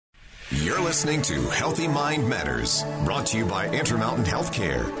You're listening to Healthy Mind Matters, brought to you by Intermountain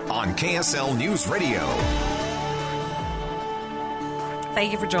Healthcare on KSL News Radio.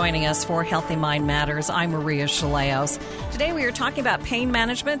 Thank you for joining us for Healthy Mind Matters. I'm Maria Chaleos. Today we are talking about pain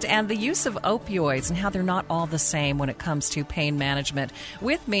management and the use of opioids and how they're not all the same when it comes to pain management.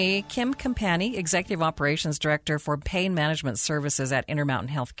 With me, Kim Campani, Executive Operations Director for Pain Management Services at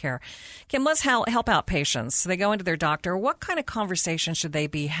Intermountain Healthcare. Kim, let's help out patients. They go into their doctor. What kind of conversation should they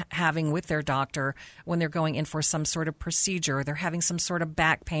be having with their doctor when they're going in for some sort of procedure or they're having some sort of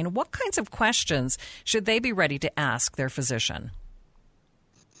back pain? What kinds of questions should they be ready to ask their physician?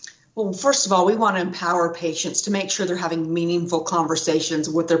 Well, first of all, we want to empower patients to make sure they're having meaningful conversations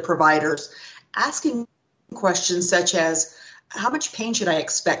with their providers, asking questions such as, how much pain should I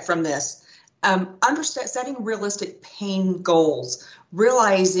expect from this? Setting realistic pain goals,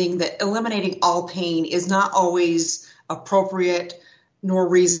 realizing that eliminating all pain is not always appropriate nor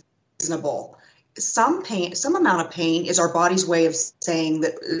reasonable. Some amount of pain is our body's way of saying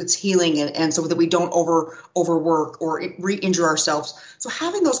that it's healing, and so that we don't overwork or re-injure ourselves. So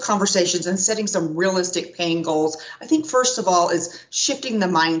having those conversations and setting some realistic pain goals, I think first of all is shifting the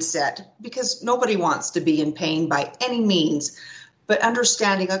mindset, because nobody wants to be in pain by any means, but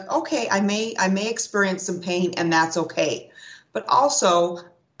understanding like, okay, I may experience some pain and that's okay. But also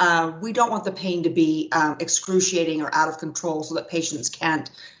we don't want the pain to be excruciating or out of control so that patients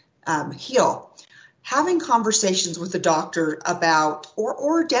can't heal. Having conversations with the doctor about,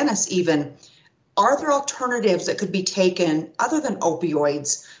 or dentist even, are there alternatives that could be taken other than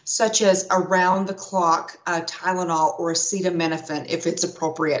opioids, such as around-the-clock Tylenol or acetaminophen if it's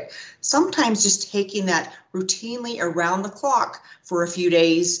appropriate. Sometimes just taking that routinely around the clock for a few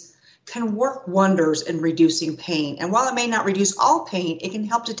days can work wonders in reducing pain. And while it may not reduce all pain, it can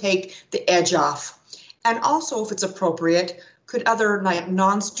help to take the edge off. And also, if it's appropriate, could other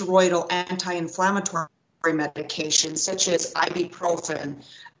non-steroidal anti-inflammatory medications such as ibuprofen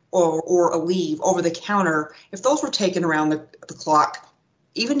or Aleve over the counter, if those were taken around the clock,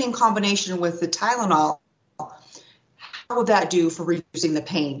 even in combination with the Tylenol, how would that do for reducing the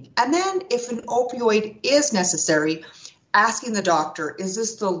pain? And then if an opioid is necessary, asking the doctor, is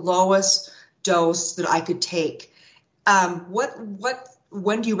this the lowest dose that I could take?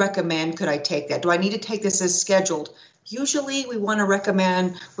 When do you recommend could I take that? Do I need to take this as scheduled? Usually we want to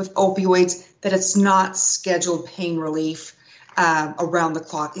recommend with opioids that it's not scheduled pain relief around the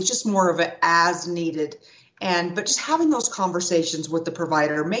clock. It's just more of an as needed. But just having those conversations with the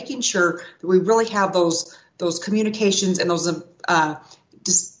provider, making sure that we really have those communications and those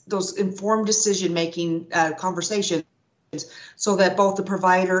informed decision-making conversations so that both the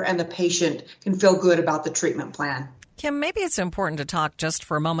provider and the patient can feel good about the treatment plan. Kim, maybe it's important to talk just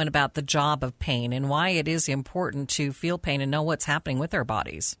for a moment about the job of pain and why it is important to feel pain and know what's happening with our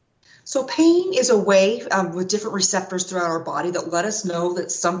bodies. So pain is a way with different receptors throughout our body that let us know that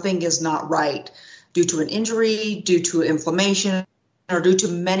something is not right due to an injury, due to inflammation, or due to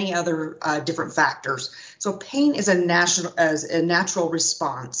many other different factors. So pain is a natural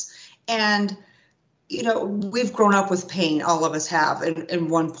response. And we've grown up with pain, all of us have in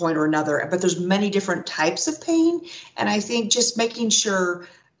one point or another, but there's many different types of pain. And I think just making sure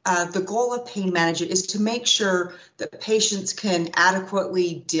the goal of pain management is to make sure that patients can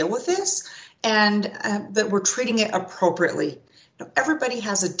adequately deal with this and that we're treating it appropriately. Everybody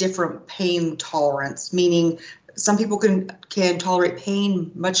has a different pain tolerance, meaning some people can tolerate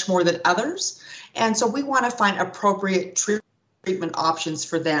pain much more than others. And so we want to find appropriate treatment options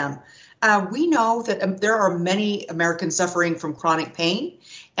for them. We know that there are many Americans suffering from chronic pain,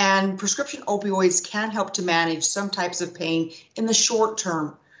 and prescription opioids can help to manage some types of pain in the short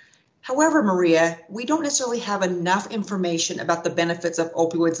term. However, Maria, we don't necessarily have enough information about the benefits of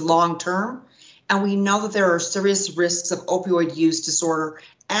opioids long term, and we know that there are serious risks of opioid use disorder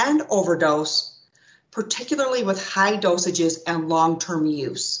and overdose, particularly with high dosages and long-term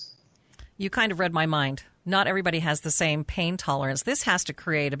use. You kind of read my mind. Not everybody has the same pain tolerance. This has to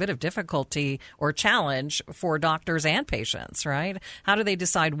create a bit of difficulty or challenge for doctors and patients, right? How do they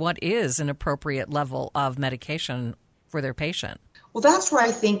decide what is an appropriate level of medication for their patient? Well, that's where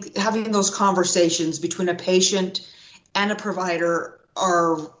I think having those conversations between a patient and a provider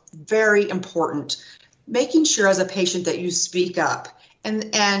are very important. Making sure as a patient that you speak up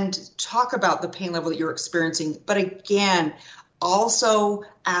and talk about the pain level that you're experiencing. But again, also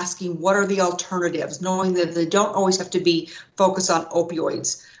asking what are the alternatives, knowing that they don't always have to be focused on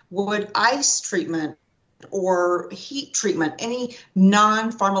opioids. Would ice treatment or heat treatment, any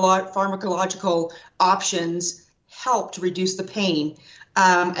non-pharmacological options help to reduce the pain?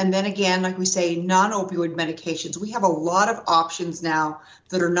 And then again, like we say, non-opioid medications. We have a lot of options now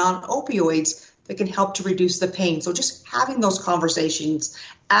that are non-opioids that can help to reduce the pain. So just having those conversations,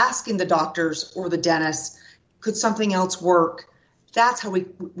 asking the doctors or the dentist, could something else work? That's how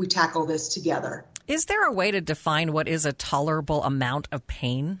we tackle this together. Is there a way to define what is a tolerable amount of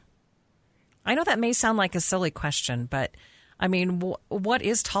pain? I know that may sound like a silly question, but I mean, what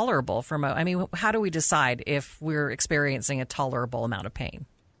is tolerable how do we decide if we're experiencing a tolerable amount of pain?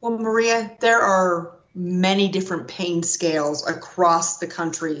 Well, Maria, there are many different pain scales across the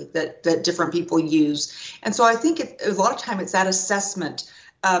country that different people use. And so I think a lot of time it's that assessment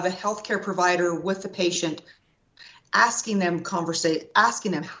of a healthcare provider with the patient, asking them,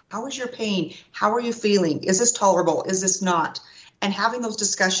 how is your pain? How are you feeling? Is this tolerable? Is this not? And having those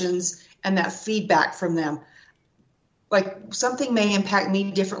discussions and that feedback from them. Like, something may impact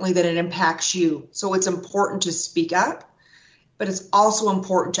me differently than it impacts you. So it's important to speak up, but it's also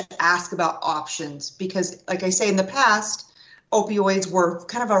important to ask about options because, like I say, in the past, opioids were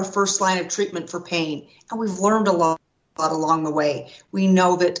kind of our first line of treatment for pain. And we've learned a lot along the way. We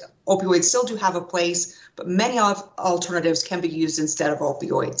know that opioids still do have a place, but many alternatives can be used instead of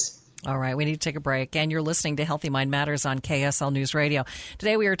opioids. All right, we need to take a break. And you're listening to Healthy Mind Matters on KSL News Radio.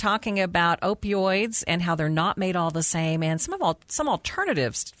 Today we are talking about opioids and how they're not made all the same and some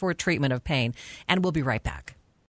alternatives for treatment of pain. And we'll be right back.